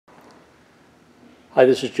Hi,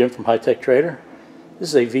 this is Jim from High-Tech Trader.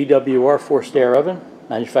 This is a VWR forced air oven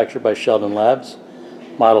manufactured by Sheldon Labs,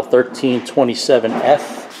 model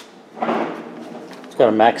 1327F. It's got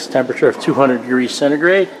a max temperature of 200 degrees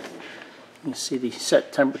centigrade. You can see the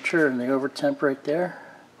set temperature and the over temp right there.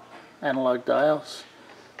 Analog dials.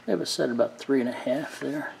 They have it set at about 3.5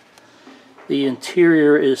 there. The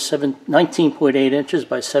interior is 19.8 inches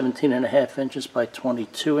by 17.5 inches by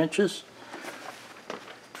 22 inches.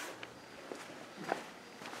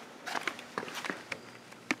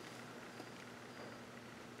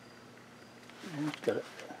 And it's got a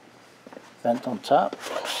vent on top.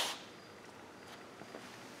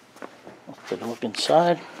 Let's take a look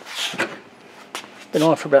inside. Been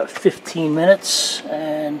on for about 15 minutes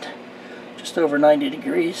and just over 90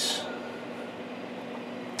 degrees.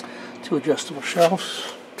 Two adjustable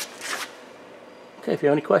shelves. Okay, if you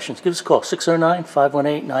have any questions, give us a call,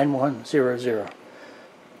 609-518-9100.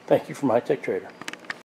 Thank you from High-Tech Trader.